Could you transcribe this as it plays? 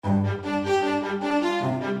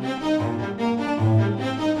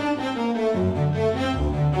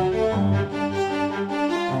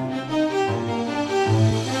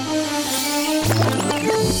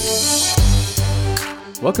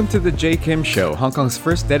Welcome to the J. Kim Show, Hong Kong's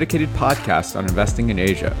first dedicated podcast on investing in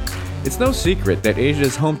Asia. It's no secret that Asia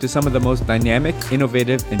is home to some of the most dynamic,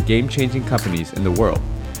 innovative, and game-changing companies in the world.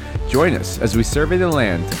 Join us as we survey the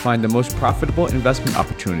land to find the most profitable investment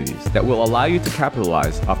opportunities that will allow you to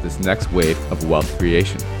capitalize off this next wave of wealth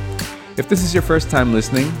creation. If this is your first time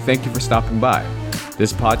listening, thank you for stopping by.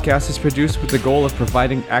 This podcast is produced with the goal of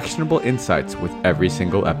providing actionable insights with every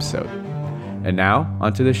single episode. And now,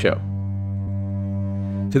 onto the show.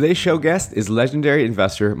 Today's show guest is legendary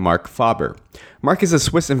investor Marc Faber. Marc is a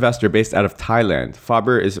Swiss investor based out of Thailand.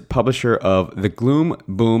 Faber is publisher of the Gloom,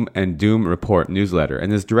 Boom, and Doom Report newsletter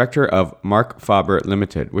and is director of Marc Faber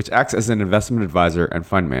Limited, which acts as an investment advisor and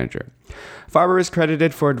fund manager. Faber is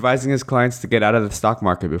credited for advising his clients to get out of the stock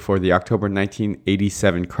market before the October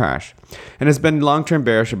 1987 crash, and has been long-term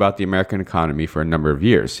bearish about the American economy for a number of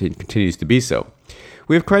years. He continues to be so.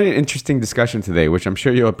 We have quite an interesting discussion today, which I'm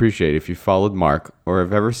sure you'll appreciate if you followed Marc or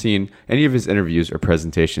have ever seen any of his interviews or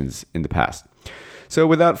presentations in the past. So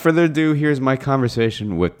without further ado, here's my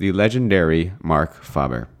conversation with the legendary Marc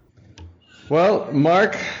Faber. Well,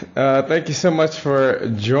 Marc, thank you so much for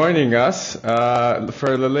joining us.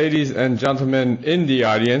 For the ladies and gentlemen in the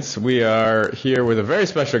audience, we are here with a very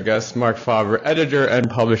special guest, Marc Faber, editor and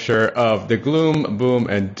publisher of the Gloom, Boom,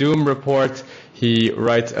 and Doom Report. He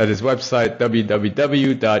writes at his website,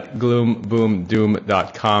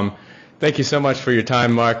 www.gloomboomdoom.com. Thank you so much for your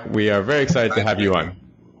time, Marc. We are very excited to have you on.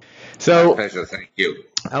 So, my pleasure. Thank you.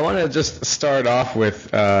 I want to just start off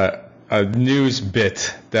with a news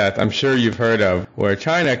bit that I'm sure you've heard of, where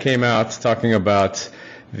China came out talking about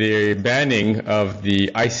the banning of the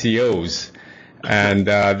ICOs. And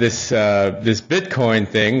this Bitcoin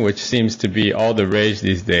thing, which seems to be all the rage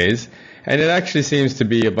these days. And it actually seems to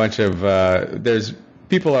be a bunch of,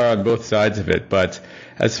 people are on both sides of it, but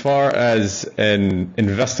as far as an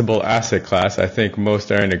investable asset class, I think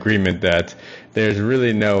most are in agreement that there's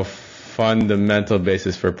really no fundamental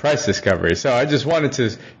basis for price discovery. So I just wanted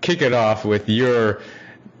to kick it off with your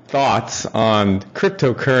thoughts on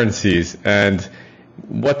cryptocurrencies and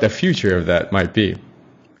what the future of that might be.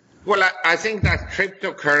 Well, I think that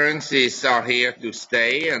cryptocurrencies are here to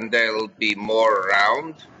stay and there'll be more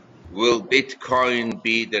around. Will Bitcoin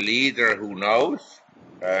be the leader? Who knows?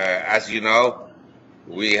 As you know,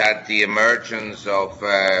 we had the emergence of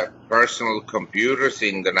personal computers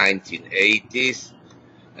in the 1980s,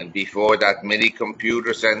 and before that, mini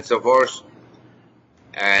computers and so forth.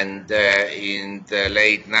 And in the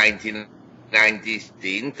late 1990s,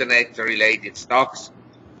 the internet-related stocks.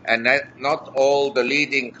 And not all the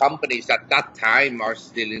leading companies at that time are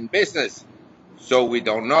still in business, so we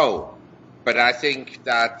don't know. But I think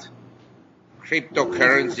that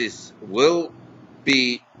cryptocurrencies will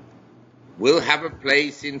have a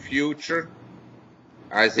place in future.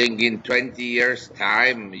 I think in 20 years'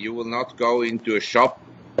 time, you will not go into a shop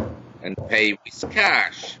and pay with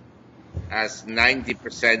cash, as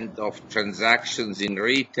 90% of transactions in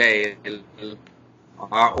retail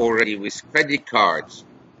are already with credit cards.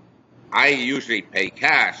 I usually pay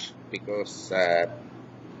cash because,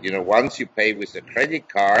 once you pay with a credit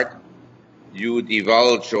card, you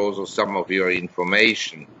divulge also some of your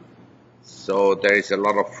information. So there is a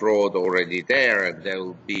lot of fraud already there, and there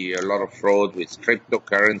will be a lot of fraud with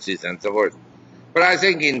cryptocurrencies and so forth. But I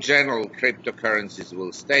think in general, cryptocurrencies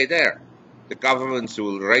will stay there. The governments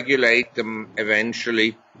will regulate them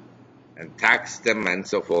eventually and tax them and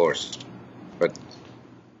so forth. But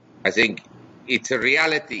I think it's a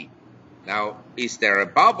reality. Now, is there a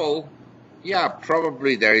bubble? Yeah,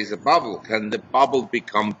 probably there is a bubble. Can the bubble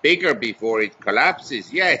become bigger before it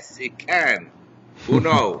collapses? Yes, it can. Who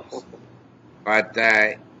knows? But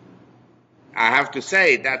I have to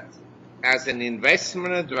say that as an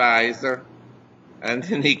investment advisor and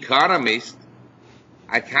an economist,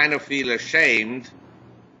 I kind of feel ashamed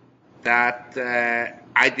that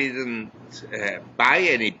I didn't buy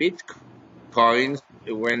any Bitcoins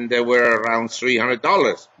when they were around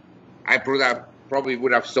 $300. I probably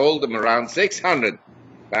would have sold them around 600.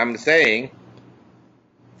 But I'm saying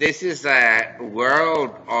this is a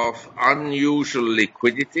world of unusual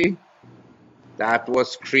liquidity that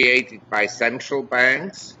was created by central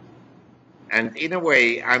banks. And in a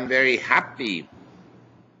way, I'm very happy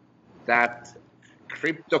that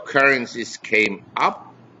cryptocurrencies came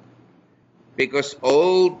up, because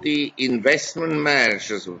all the investment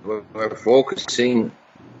managers were focusing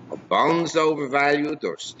on bonds overvalued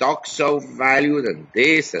or stocks overvalued and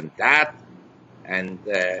this and that, and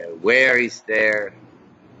where is there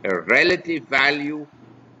a relative value.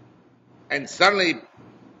 And suddenly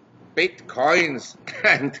Bitcoins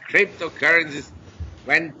and cryptocurrencies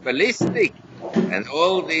went ballistic, and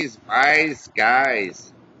all these wise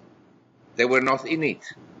guys they were not in it.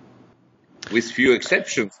 With few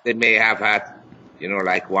exceptions, they may have had,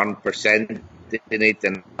 like 1% in it,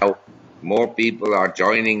 and now more people are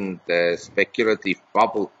joining the speculative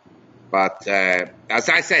bubble. But as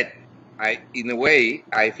I said, in a way,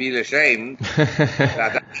 I feel ashamed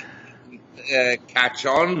that I didn't catch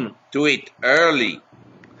on to it early.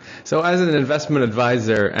 So as an investment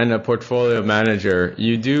advisor and a portfolio manager,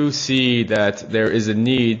 you do see that there is a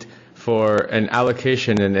need for an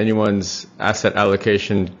allocation in anyone's asset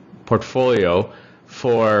allocation portfolio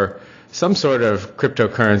for some sort of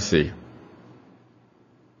cryptocurrency.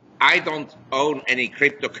 I don't own any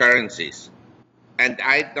cryptocurrencies, and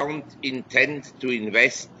I don't intend to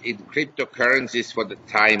invest in cryptocurrencies for the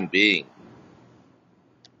time being.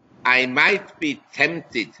 I might be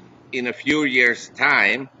tempted in a few years'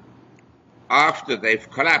 time after they've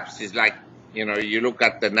collapsed. It's like, you look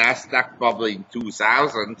at the NASDAQ bubble in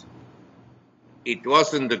 2000, it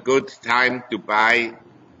wasn't a good time to buy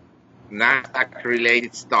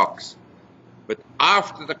NASDAQ-related stocks. But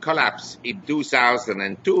after the collapse in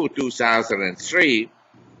 2002, 2003,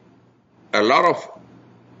 a lot of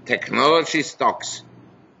technology stocks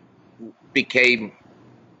became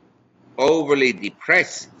overly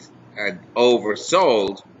depressed and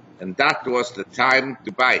oversold, and that was the time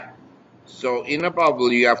to buy. So in a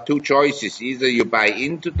bubble, you have two choices. Either you buy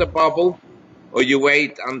into the bubble or you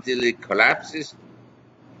wait until it collapses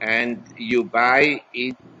and you buy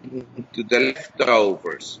into the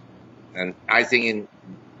leftovers. And I think in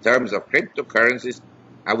terms of cryptocurrencies,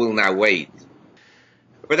 I will now wait.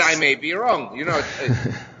 But I may be wrong.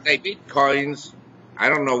 Say Bitcoins, I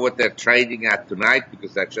don't know what they're trading at tonight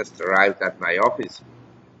because I just arrived at my office.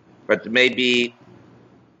 But maybe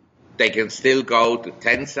they can still go to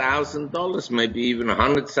 $10,000, maybe even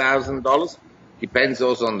 $100,000. Depends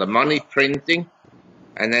also on the money printing,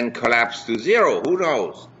 and then collapse to zero. Who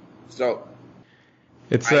knows? So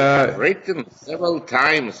I have written several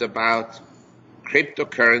times about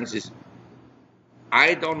cryptocurrencies.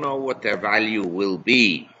 I don't know what their value will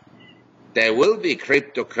be. There will be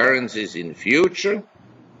cryptocurrencies in future.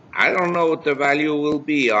 I don't know what the value will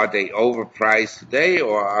be. Are they overpriced today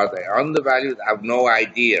or are they undervalued? I have no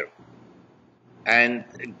idea. And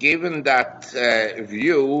given that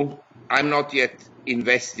view, I'm not yet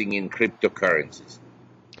investing in cryptocurrencies.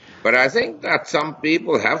 But I think that some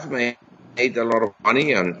people have made a lot of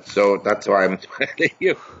money, and so that's why I'm telling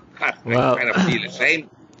you. I kind of feel ashamed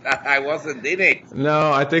that I wasn't in it.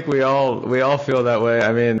 No, I think we all feel that way.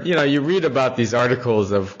 I mean, you read about these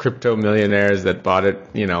articles of crypto millionaires that bought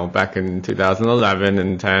it, back in 2011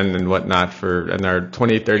 and 10 and whatnot and are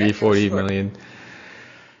 20, 30, 40 million.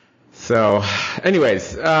 So,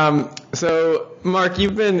 anyways, so Marc,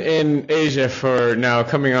 you've been in Asia for now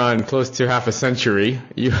coming on close to half a century.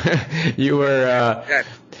 You were.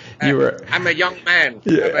 I'm a young man.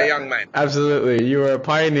 Yeah, I'm a young man. Absolutely. You were a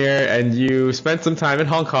pioneer and you spent some time in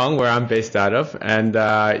Hong Kong, where I'm based out of, and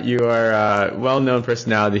you are a well-known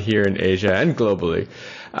personality here in Asia and globally.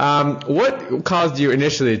 What caused you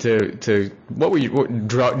initially what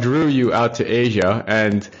drew you out to Asia,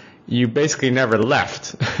 and you basically never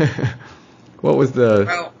left? What was the...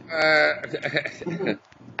 Well,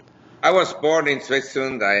 I was born in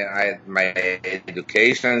Switzerland. I had my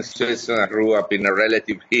education in Switzerland. I grew up in a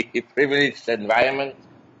relatively privileged environment.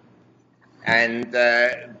 And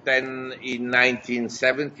then in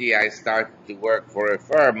 1970, I started to work for a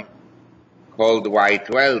firm called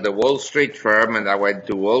Whitewell, the Wall Street firm, and I went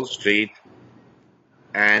to Wall Street.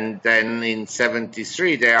 And then in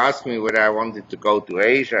 73, they asked me whether I wanted to go to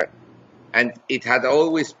Asia. And it had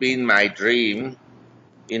always been my dream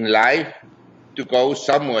in life to go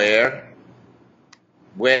somewhere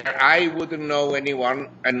where I wouldn't know anyone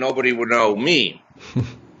and nobody would know me,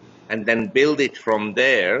 and then build it from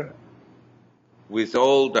there with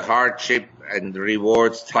all the hardship and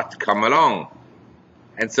rewards that come along.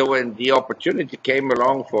 And so when the opportunity came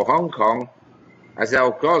along for Hong Kong, I said,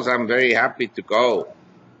 of course, I'm very happy to go.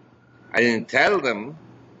 I didn't tell them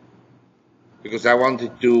because I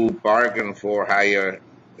wanted to bargain for higher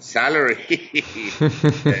salary.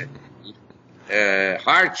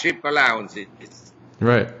 Hardship allowances.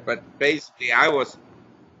 Right. But basically, I was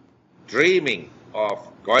dreaming of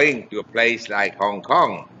going to a place like Hong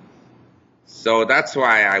Kong. So that's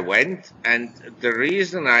why I went. And the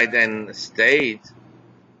reason I then stayed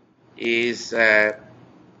is the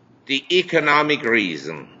economic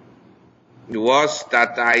reason. It was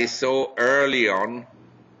that I saw early on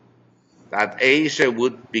that Asia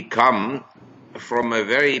would become, from a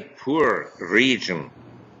very poor region,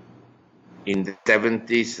 in the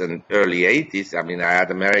 70s and early 80s. I mean, I had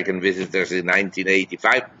American visitors in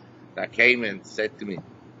 1985 that came and said to me,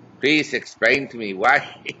 please explain to me why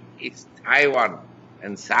is Taiwan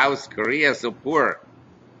and South Korea so poor?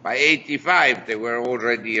 By 85, they were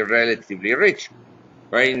already relatively rich.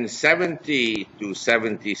 But in 70 to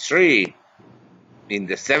 73, in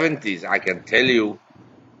the 70s, I can tell you,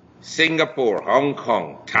 Singapore, Hong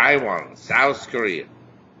Kong, Taiwan, South Korea,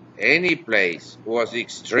 any place was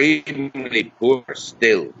extremely poor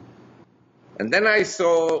still. And then I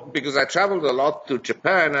saw, because I traveled a lot to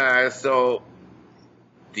Japan, I saw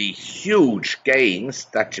the huge gains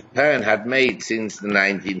that Japan had made since the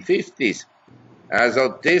 1950s. I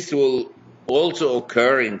thought this will also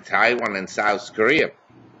occur in Taiwan and South Korea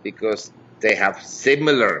because they have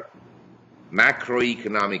similar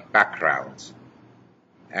macroeconomic backgrounds.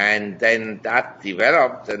 And then that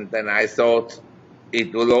developed, and then I thought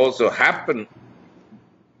it will also happen.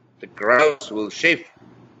 The growth will shift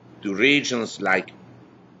to regions like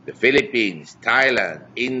the Philippines, Thailand,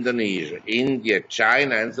 Indonesia, India,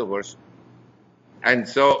 China, and so forth. And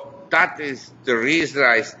so that is the reason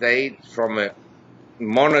I stayed from a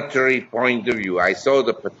monetary point of view. I saw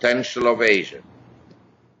the potential of Asia.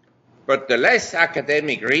 But the less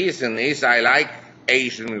academic reason is I like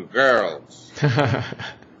Asian girls.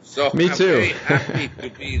 So Me I'm too. very happy to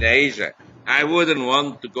be in Asia. I wouldn't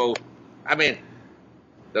want to go. I mean,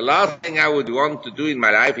 the last thing I would want to do in my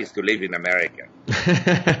life is to live in America.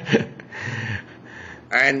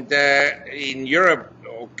 And in Europe,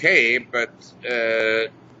 okay, but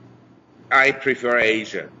I prefer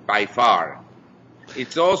Asia by far.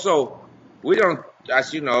 It's also, we don't,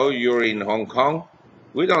 as you know, you're in Hong Kong,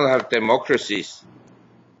 we don't have democracies.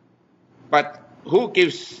 But who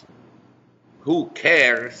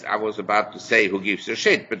cares? I was about to say who gives a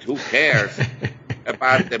shit, but who cares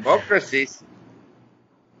about democracies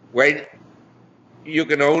when you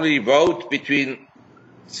can only vote between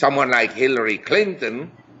someone like Hillary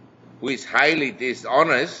Clinton, who is highly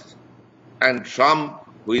dishonest, and Trump,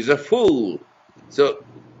 who is a fool. So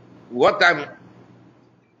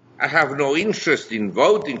I have no interest in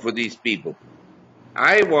voting for these people.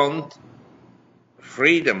 I want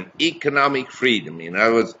freedom, economic freedom. In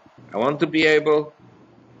other words, I want to be able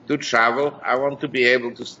to travel. I want to be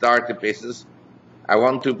able to start a business. I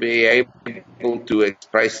want to be able to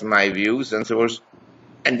express my views and so forth.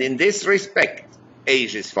 And in this respect,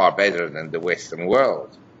 Asia is far better than the Western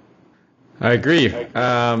world. I agree.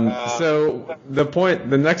 So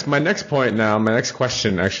my next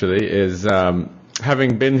question actually is,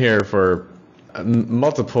 having been here for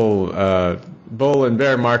multiple bull and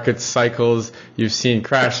bear market cycles, you've seen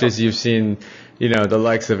crashes, you've seen, the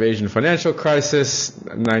likes of Asian financial crisis,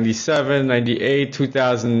 97, 98,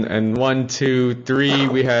 2001, 2, 3,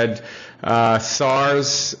 we had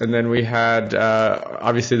SARS, and then we had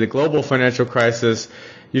obviously the global financial crisis.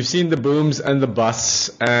 You've seen the booms and the busts,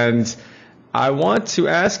 and I want to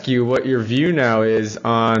ask you what your view now is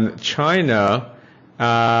on China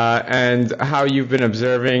and how you've been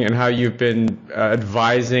observing and how you've been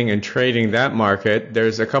advising and trading that market.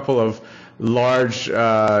 There's a couple of large,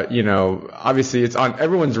 obviously it's on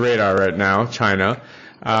everyone's radar right now, China.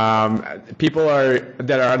 People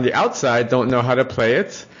that are on the outside don't know how to play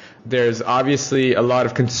it. There's obviously a lot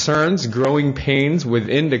of concerns, growing pains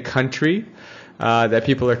within the country that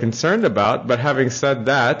people are concerned about. But having said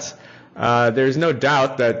that, there's no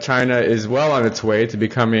doubt that China is well on its way to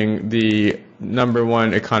becoming the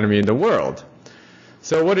 #1 economy in the world.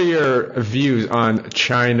 So what are your views on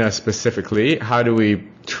China specifically? How do we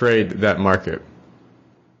trade that market?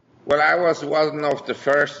 Well, I was one of the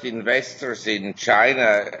first investors in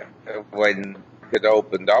China when it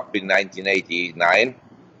opened up in 1989.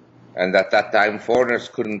 And at that time, foreigners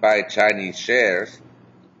couldn't buy Chinese shares.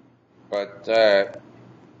 But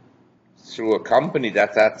through a company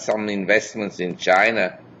that had some investments in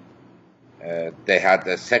China, they had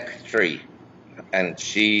a secretary, and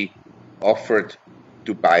she offered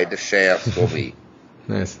to buy the shares for me.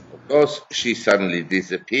 Nice. Of course, she suddenly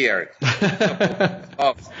disappeared.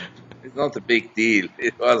 It's not a big deal.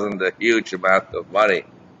 It wasn't a huge amount of money.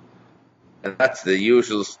 And that's the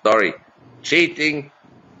usual story. Cheating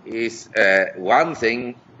is one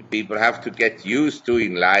thing people have to get used to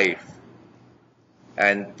in life.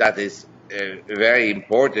 And that is very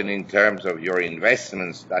important in terms of your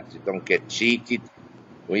investments, that you don't get cheated.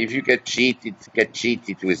 Well, if you get cheated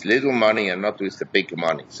with little money and not with the big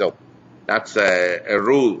money. So that's a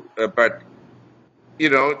rule. But,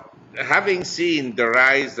 having seen the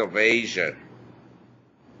rise of Asia,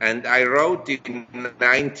 and I wrote in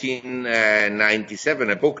 1997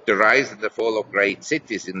 a book, The Rise and the Fall of Great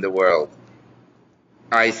Cities in the World,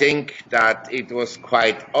 I think that it was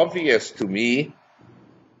quite obvious to me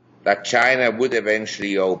that China would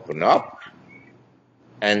eventually open up,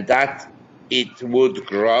 and that it would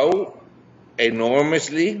grow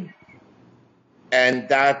enormously, and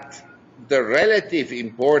that the relative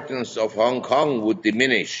importance of Hong Kong would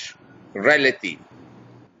diminish. Relative.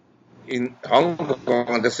 In Hong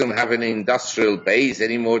Kong doesn't have an industrial base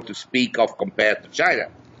anymore to speak of compared to China.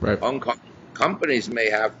 Right. Hong Kong companies may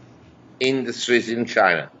have industries in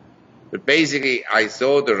China. But basically, I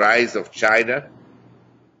saw the rise of China,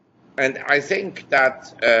 and I think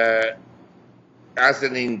that as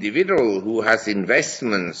an individual who has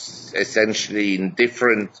investments essentially in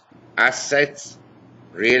different assets,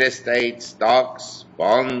 real estate, stocks,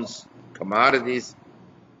 bonds, commodities,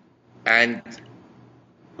 and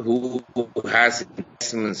who has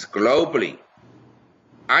investments globally,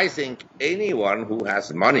 I think anyone who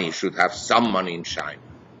has money should have some money in China.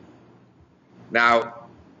 Now,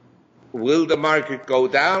 will the market go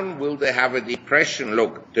down? Will they have a depression?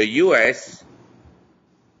 Look, the US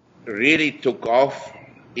really took off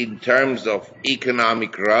in terms of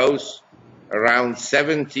economic growth around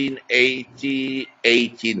 1780,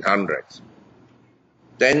 1800.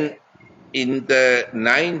 Then in the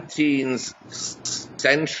 19th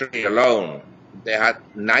century alone, they had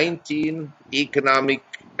 19 economic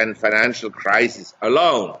and financial crises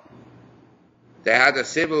alone. They had a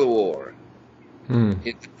civil war. In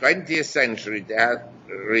the 20th century, they had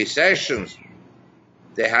recessions.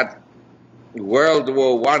 They had World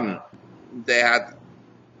War I. They had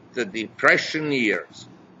the Depression years.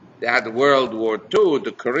 They had World War II,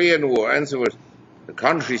 the Korean War, and so forth. The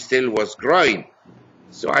country still was growing.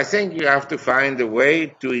 So I think you have to find a way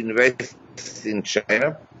to invest in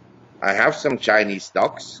China. I have some Chinese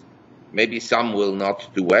stocks. Maybe some will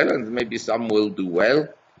not do well, and maybe some will do well.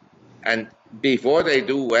 And before they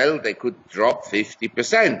do well, they could drop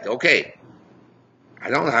 50%. Okay, I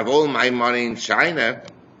don't have all my money in China,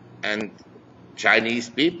 and Chinese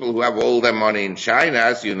people who have all their money in China,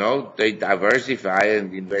 as you know, they diversify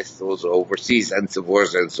and invest also overseas and so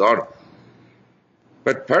forth and so on.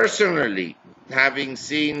 But personally, having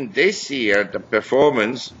seen this year the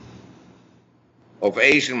performance of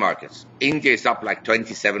Asian markets, India is up like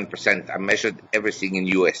 27%. I measured everything in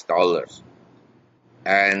US dollars.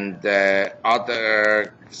 And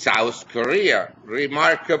other South Korea,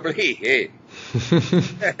 remarkably,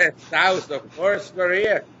 south of North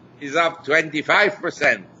Korea is up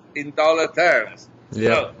 25% in dollar terms. Yeah.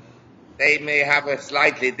 So they may have a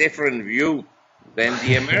slightly different view than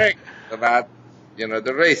the Americans about,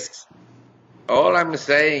 the risks. All I'm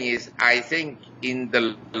saying is, I think in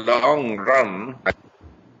the long run,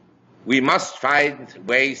 we must find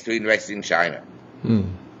ways to invest in China.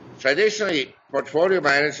 Traditionally, portfolio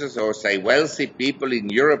managers, or say wealthy people in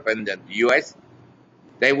Europe and the US,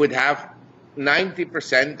 they would have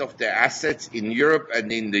 90% of their assets in Europe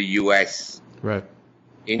and in the US. Right.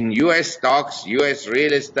 In US stocks, US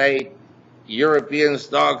real estate, European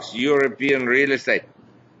stocks, European real estate.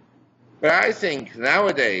 But I think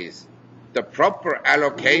nowadays, the proper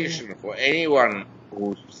allocation for anyone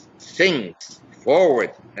who thinks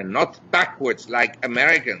forward and not backwards like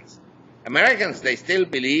Americans. Americans, they still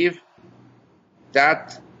believe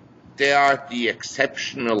that they are the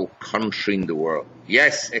exceptional country in the world.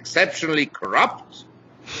 Yes, exceptionally corrupt,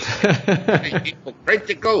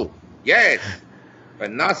 hypocritical, yes,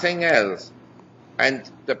 but nothing else. And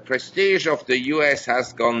the prestige of the US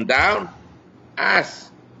has gone down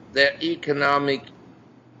as their economic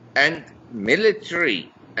and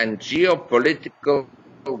military and geopolitical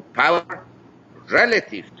power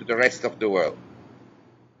relative to the rest of the world.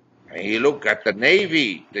 And you look at the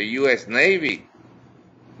Navy, the US Navy.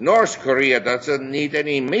 North Korea doesn't need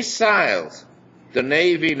any missiles. The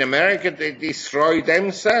Navy in America, they destroy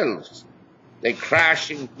themselves. They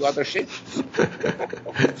crash into other ships.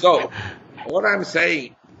 So, what I'm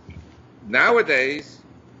saying, nowadays,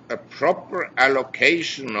 a proper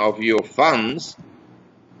allocation of your funds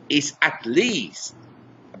is at least,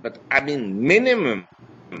 but I mean minimum,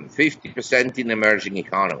 50% in emerging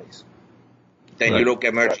economies. Then you look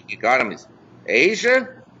at emerging economies. Asia,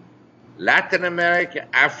 Latin America,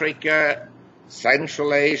 Africa,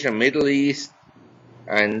 Central Asia, Middle East,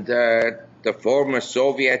 and the former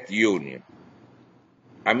Soviet Union.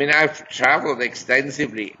 I mean, I've traveled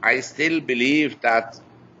extensively. I still believe that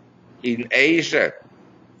in Asia,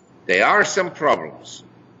 there are some problems,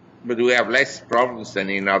 but we have less problems than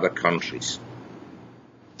in other countries.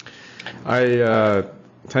 I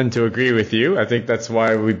tend to agree with you. I think that's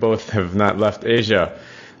why we both have not left Asia.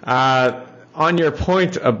 On your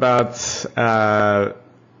point about the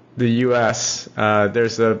U.S.,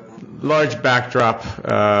 there's a large backdrop,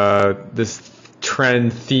 this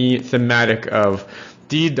trend thematic of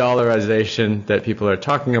de-dollarization that people are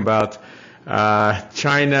talking about.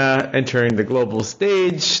 China entering the global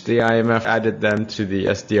stage. The IMF added them to the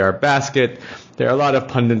SDR basket. There are a lot of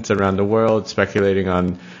pundits around the world speculating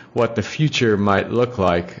on what the future might look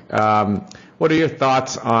like. What are your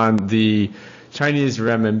thoughts on the Chinese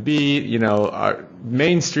renminbi? You know, our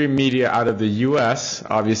mainstream media out of the U.S.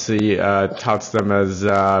 obviously touts them as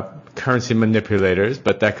currency manipulators,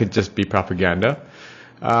 but that could just be propaganda.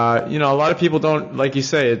 You know, a lot of people don't, like you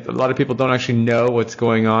say, a lot of people don't actually know what's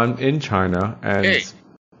going on in China. And hey,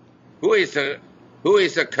 who is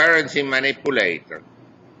a currency manipulator?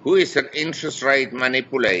 Who is an interest rate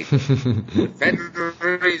manipulator? The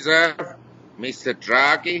Federal Reserve, Mr.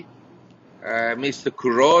 Draghi, Mr.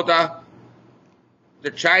 Kuroda. The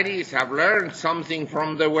Chinese have learned something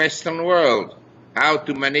from the Western world, how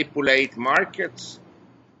to manipulate markets.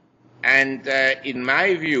 And in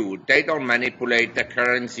my view, they don't manipulate the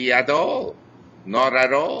currency at all. Not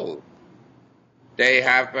at all. They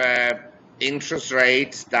have interest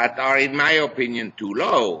rates that are, in my opinion, too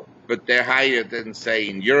low, but they're higher than, say,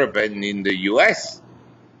 in Europe and in the US.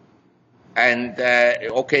 And,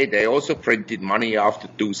 okay, they also printed money after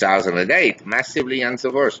 2008, massively and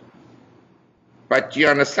so forth. But you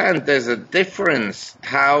understand, there's a difference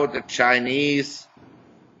how the Chinese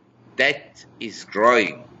debt is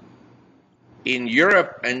growing. In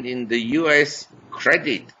Europe and in the US,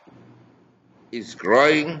 credit is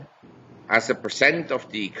growing as a percent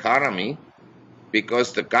of the economy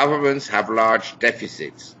because the governments have large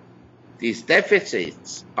deficits. These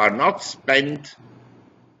deficits are not spent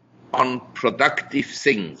on productive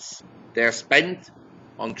things. They're spent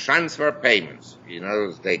on transfer payments. You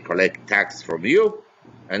know, they collect tax from you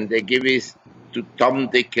and they give it to Tom,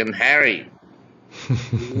 Dick, and Harry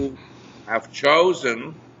who have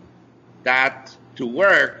chosen that to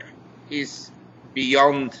work is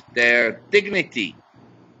beyond their dignity,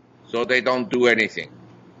 so they don't do anything.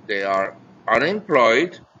 They are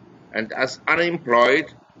unemployed, and as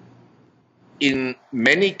unemployed, in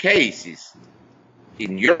many cases,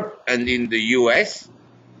 in Europe and in the US,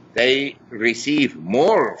 they receive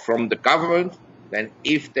more from the government than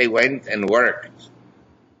if they went and worked.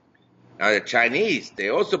 Now the Chinese, they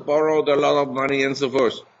also borrowed a lot of money and so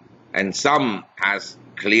forth, and some has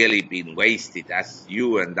clearly been wasted, as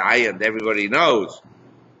you and I and everybody knows.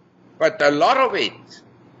 But a lot of it,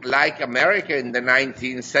 like America in the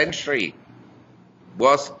 19th century,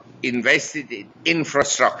 was invested in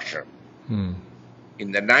infrastructure. In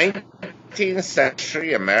the 19th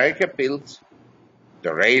century, America built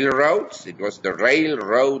the railroads. It was the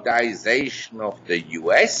railroadization of the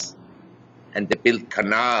US, and they built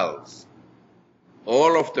canals.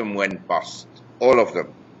 All of them went bust, all of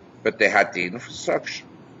them. But they had the infrastructure.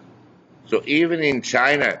 So even in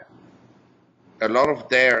China, a lot of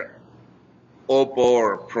their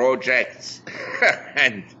Obor projects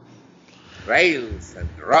and rails and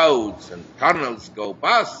roads and tunnels go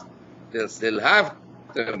bust. They'll still have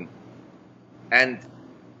them. And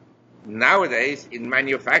nowadays, in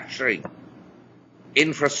manufacturing,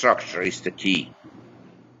 infrastructure is the key.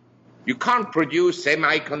 You can't produce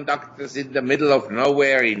semiconductors in the middle of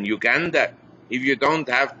nowhere in Uganda if you don't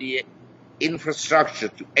have the infrastructure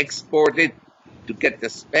to export it, to get the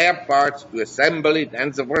spare parts, to assemble it,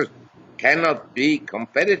 and so forth. Cannot be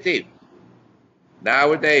competitive.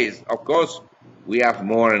 Nowadays, of course, we have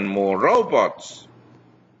more and more robots.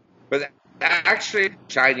 But actually,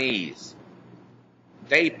 Chinese,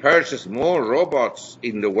 they purchase more robots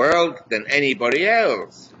in the world than anybody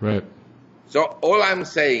else. Right. So all I'm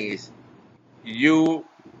saying is, you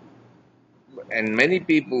and many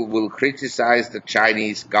people will criticize the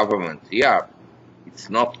Chinese government. Yeah, it's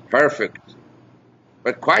not perfect.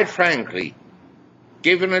 But quite frankly,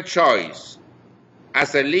 given a choice,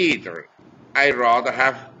 as a leader, I'd rather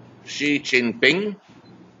have Xi Jinping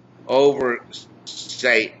over,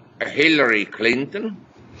 say, Hillary Clinton,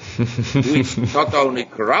 who is not only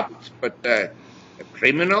corrupt, but a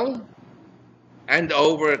criminal, and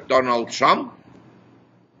over Donald Trump,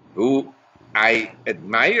 who I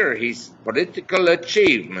admire his political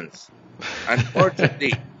achievements.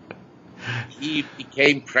 Unfortunately, he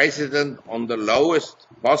became president on the lowest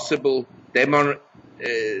possible denominator.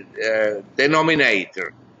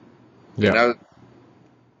 Yeah. You know,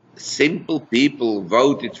 simple people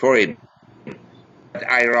voted for him. But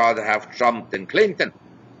I rather have Trump than Clinton.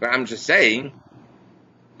 But I'm just saying,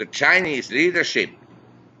 the Chinese leadership,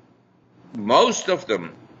 most of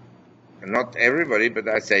them, not everybody, but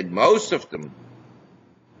I say most of them,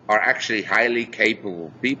 are actually highly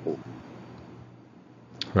capable people.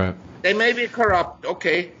 Right. They may be corrupt,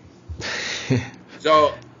 okay.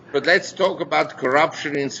 So, but let's talk about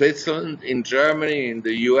corruption in Switzerland, in Germany, in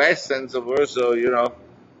the US, and so forth. So, you know,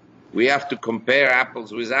 We have to compare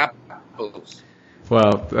apples with apples.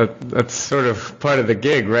 Well, that's sort of part of the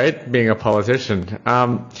gig, right? Being a politician.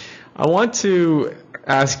 I want to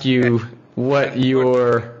ask you what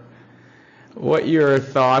your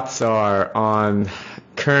thoughts are on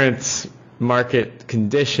current market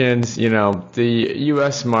conditions. You know, the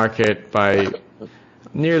U.S. market by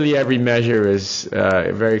nearly every measure is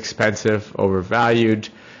very expensive, overvalued.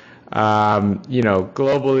 You know,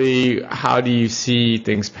 globally, how do you see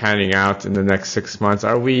things panning out in the next 6 months?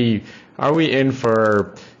 Are we in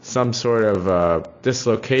for some sort of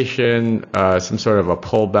dislocation, some sort of a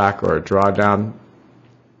pullback or a drawdown?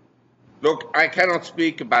 Look, I cannot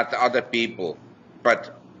speak about other people,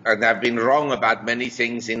 and I've been wrong about many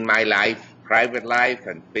things in my life, private life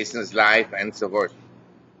and business life and so forth.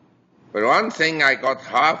 But one thing I got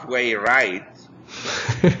halfway right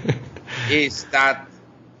is that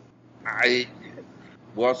I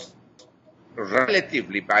was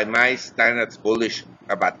relatively, by my standards, bullish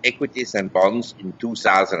about equities and bonds in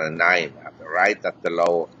 2009, right at the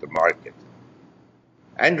low of the market,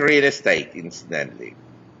 and real estate, incidentally.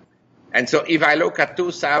 And so if I look at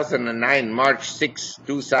 2009, March 6,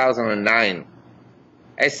 2009,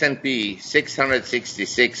 S&P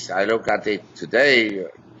 666, I look at it today,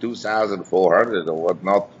 2,400 or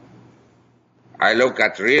whatnot. I look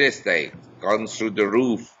at real estate, gone through the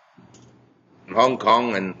roof in Hong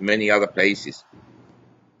Kong and many other places.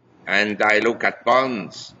 And I look at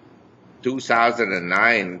bonds,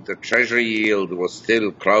 2009, the treasury yield was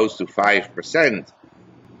still close to 5%.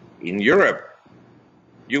 In Europe,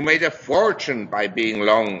 you made a fortune by being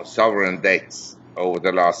long sovereign debts over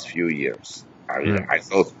the last few years. I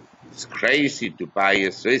thought it's crazy to buy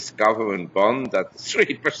a Swiss government bond at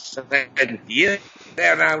 3% yield. They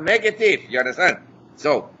are now negative, you understand?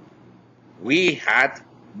 So we had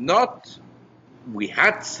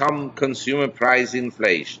some consumer price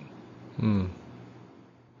inflation.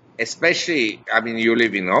 Especially, I mean, you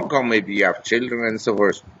live in Hong Kong, maybe you have children and so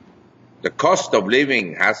forth. The cost of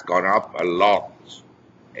living has gone up a lot.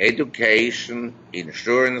 Education,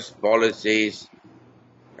 insurance policies,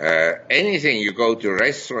 anything. You go to a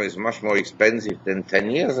restaurant is much more expensive than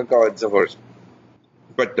 10 years ago and so forth.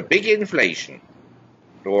 But the big inflation,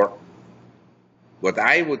 or what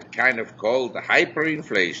I would kind of call the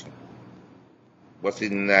hyperinflation, was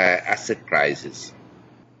in asset prices.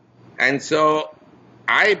 And so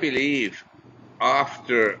I believe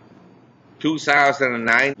after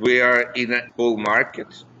 2009, we are in a bull market,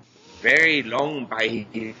 very long by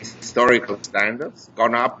historical standards,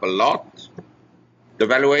 gone up a lot. The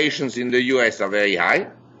valuations in the US are very high.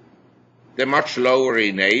 They're much lower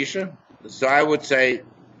in Asia. So I would say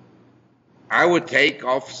I would take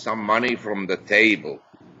off some money from the table.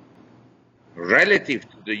 Relative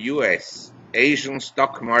to the US, Asian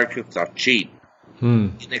stock markets are cheap,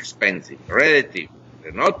 inexpensive, relative.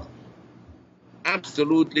 They're not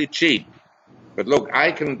absolutely cheap. But look,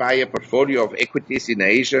 I can buy a portfolio of equities in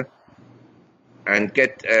Asia and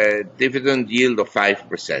get a dividend yield of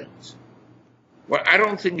 5%. Well, I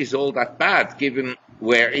don't think it's all that bad given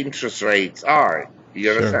where interest rates are.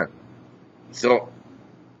 You understand? So,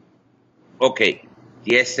 okay,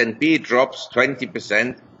 the S&P drops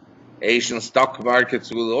 20%. Asian stock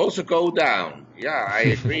markets will also go down. Yeah, I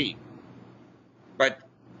agree. But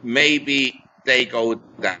maybe they go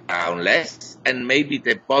down less, and maybe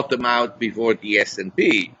they bottom out before the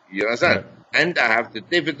S&P. You understand? Right. And I have the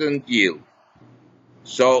dividend yield.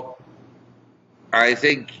 So I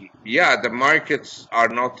think, yeah, the markets are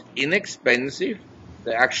not inexpensive.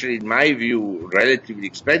 They're actually, in my view, relatively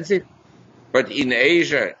expensive. But in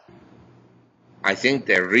Asia, I think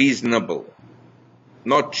they're reasonable.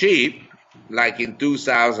 Not cheap, like in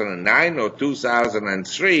 2009 or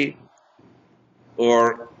 2003,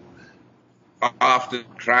 or after the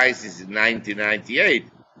crisis in 1998,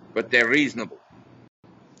 but they're reasonable.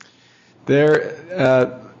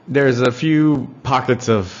 There's a few pockets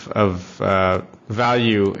of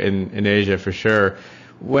value in Asia for sure.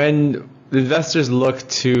 When investors look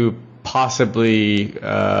to possibly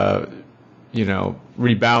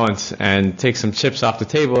rebalance and take some chips off the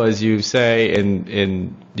table, as you say,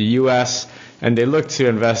 in the U.S., and they look to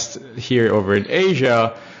invest here over in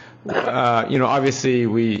Asia, obviously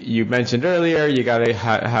you mentioned earlier you got to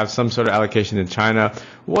have some sort of allocation in China.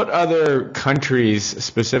 What other countries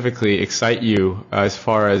specifically excite you as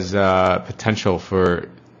far as potential for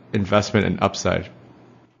investment and upside?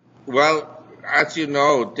 Well, as you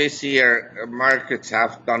know, this year markets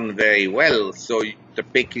have done very well, so the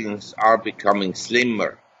pickings are becoming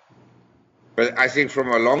slimmer. But I think from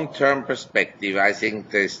a long-term perspective, I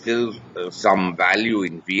think there's still some value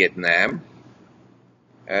in Vietnam.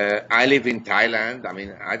 I live in Thailand. I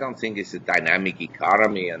mean, I don't think it's a dynamic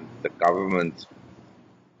economy, and the government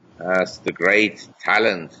has the great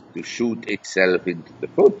talent to shoot itself into the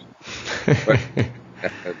foot. But,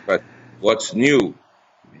 but what's new?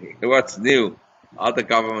 What's new? Other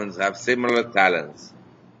governments have similar talents.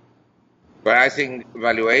 But I think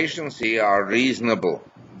valuations here are reasonable.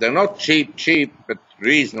 They're not cheap, but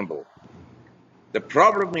reasonable. The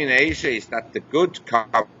problem in Asia is that the good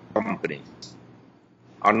companies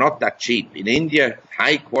are not that cheap. In India,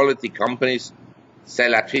 high quality companies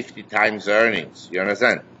sell at 50 times earnings. You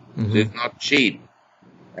understand? Mm-hmm. So it's not cheap.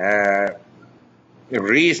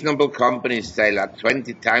 Reasonable companies sell at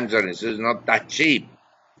 20 times earnings. So it's not that cheap.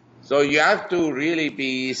 So you have to really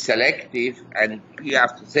be selective, and you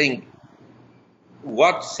have to think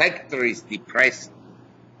what sector is depressed.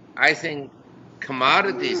 I think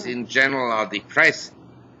commodities in general are depressed.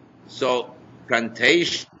 So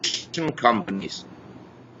plantation companies,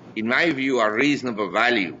 in my view, are reasonable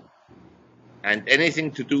value. And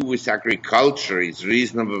anything to do with agriculture is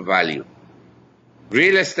reasonable value.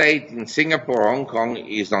 Real estate in Singapore, Hong Kong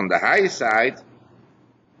is on the high side,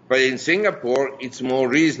 but in Singapore, it's more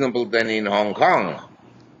reasonable than in Hong Kong.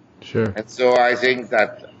 Sure. And so I think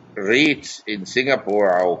that REITs in Singapore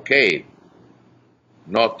are okay.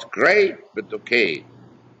 Not great, but okay.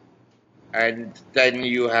 And then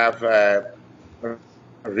you have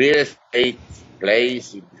real estate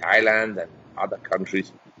plays in Thailand and other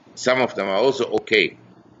countries. Some of them are also okay.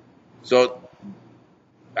 So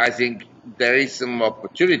I think there is some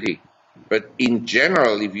opportunity. But in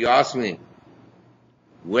general, if you ask me,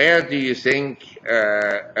 where do you think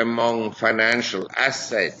among financial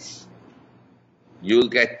assets you'll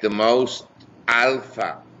get the most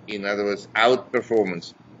alpha, in other words,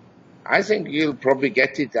 outperformance? I think you'll probably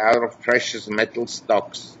get it out of precious metal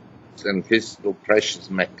stocks and physical precious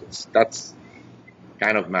metals. That's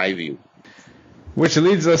kind of my view. Which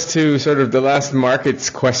leads us to sort of the last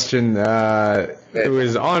markets question. It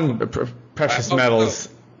was on precious metals.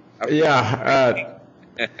 So.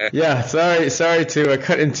 Yeah. Sorry to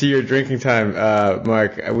cut into your drinking time,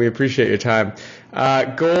 Marc. We appreciate your time.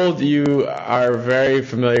 Gold, you are very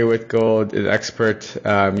familiar with gold, an expert.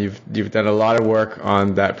 You've done a lot of work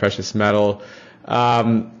on that precious metal.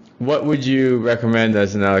 What would you recommend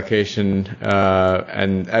as an allocation,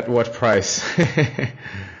 and at what price?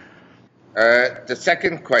 The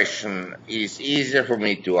second question is easier for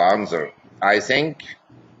me to answer. I think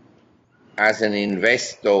as an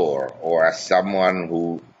investor or as someone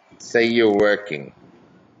who, say you're working,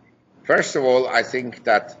 first of all, I think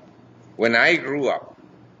that when I grew up,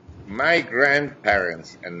 my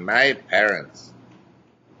grandparents and my parents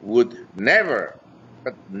would never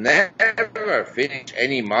finish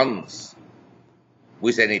any months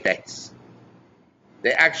with any debts.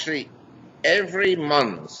 They actually, every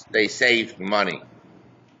month they saved money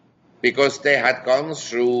because they had gone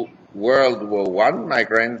through World War I, my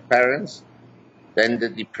grandparents, then the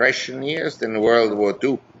Depression years, then World War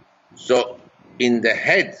II. So in the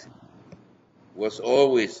head was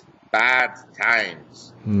always bad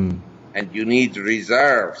times. And you need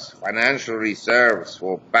reserves, financial reserves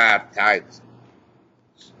for bad times.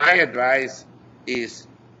 My advice is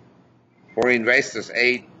for investors,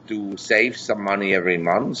 to save some money every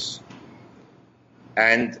month.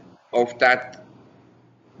 And of that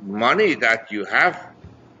money that you have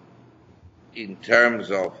in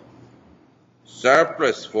terms of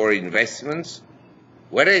surplus for investments,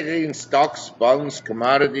 whether it's in stocks, bonds,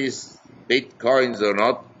 commodities, bitcoins or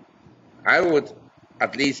not, I would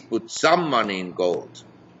at least put some money in gold.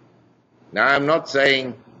 Now, I'm not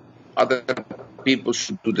saying other people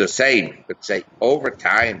should do the same, but say over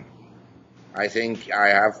time, I think I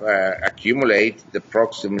have accumulated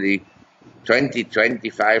approximately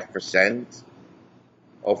 20-25%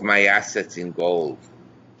 of my assets in gold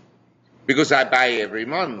because I buy every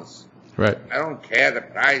month. Right. I don't care the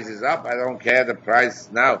price is up. I don't care the price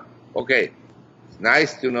now. Okay, it's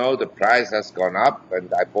nice to know the price has gone up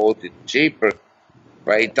and I bought it cheaper,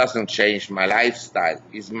 but it doesn't change my lifestyle.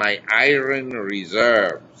 It's my iron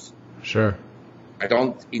reserves. Sure. I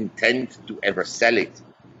don't intend to ever sell it.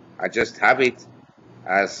 I just have it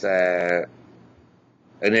as an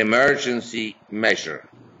emergency measure.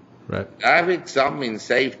 Right. I have it some in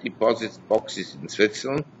safe deposit boxes in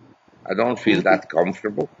Switzerland. I don't feel that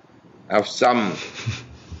comfortable. I have some,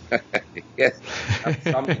 yes, I have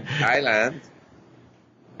some in Thailand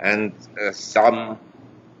and some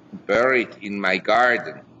buried in my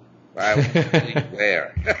garden. I won't sleep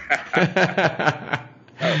there.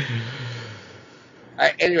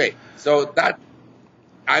 Anyway, so that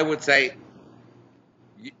I would say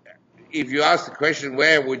if you ask the question,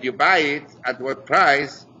 where would you buy it, at what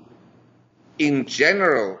price? In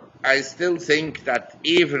general, I still think that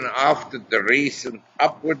even after the recent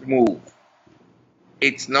upward move,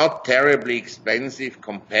 it's not terribly expensive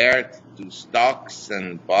compared to stocks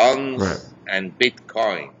and bonds and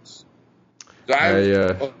bitcoins. So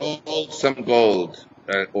I hold some gold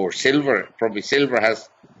or silver. Probably silver has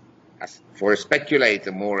for a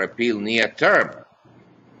speculator more appeal near term.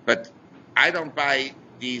 But I don't buy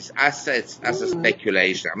these assets as a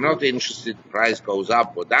speculation. I'm not interested if the price goes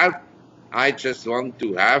up or down. I just want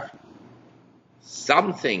to have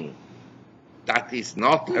something that is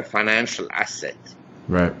not a financial asset.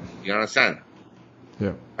 Right. You understand?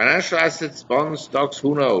 Yeah. Financial assets, bonds, stocks,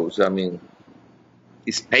 who knows? I mean,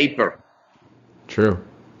 it's paper. True.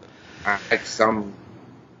 Like some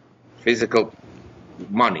physical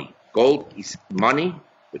money. Gold is money,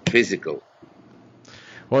 but physical.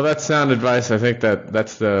 Well, that's sound advice. I think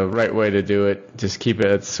that's the right way to do it. Just keep it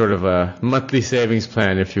as sort of a monthly savings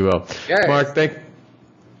plan, if you will. Yes. Marc,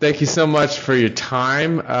 thank you so much for your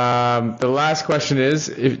time. The last question is,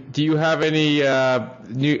 do you have any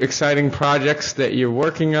new exciting projects that you're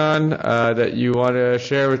working on that you want to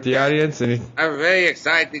share with the audience? A very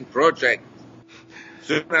exciting project.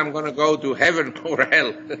 Soon I'm going to go to heaven or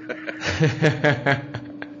hell.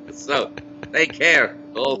 So, take care.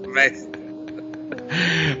 All the best.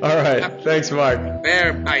 All right. Thanks, Marc.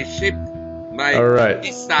 Prepare my ship, my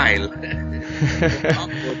missile. Up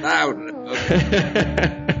or down.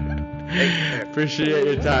 Okay. Appreciate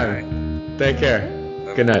your time. Right. Take care.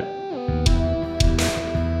 Good night.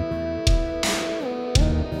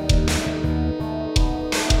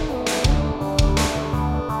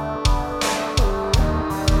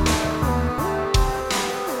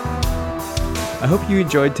 I hope you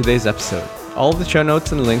enjoyed today's episode. All of the show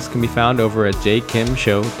notes and links can be found over at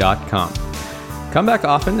jkimshow.com. Come back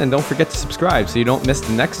often and don't forget to subscribe so you don't miss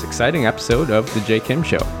the next exciting episode of The J. Kim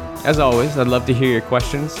Show. As always, I'd love to hear your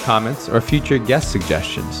questions, comments, or future guest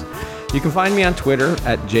suggestions. You can find me on Twitter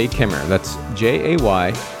at jkimmer. That's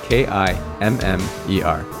JAYKIMMER.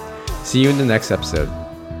 See you in the next episode.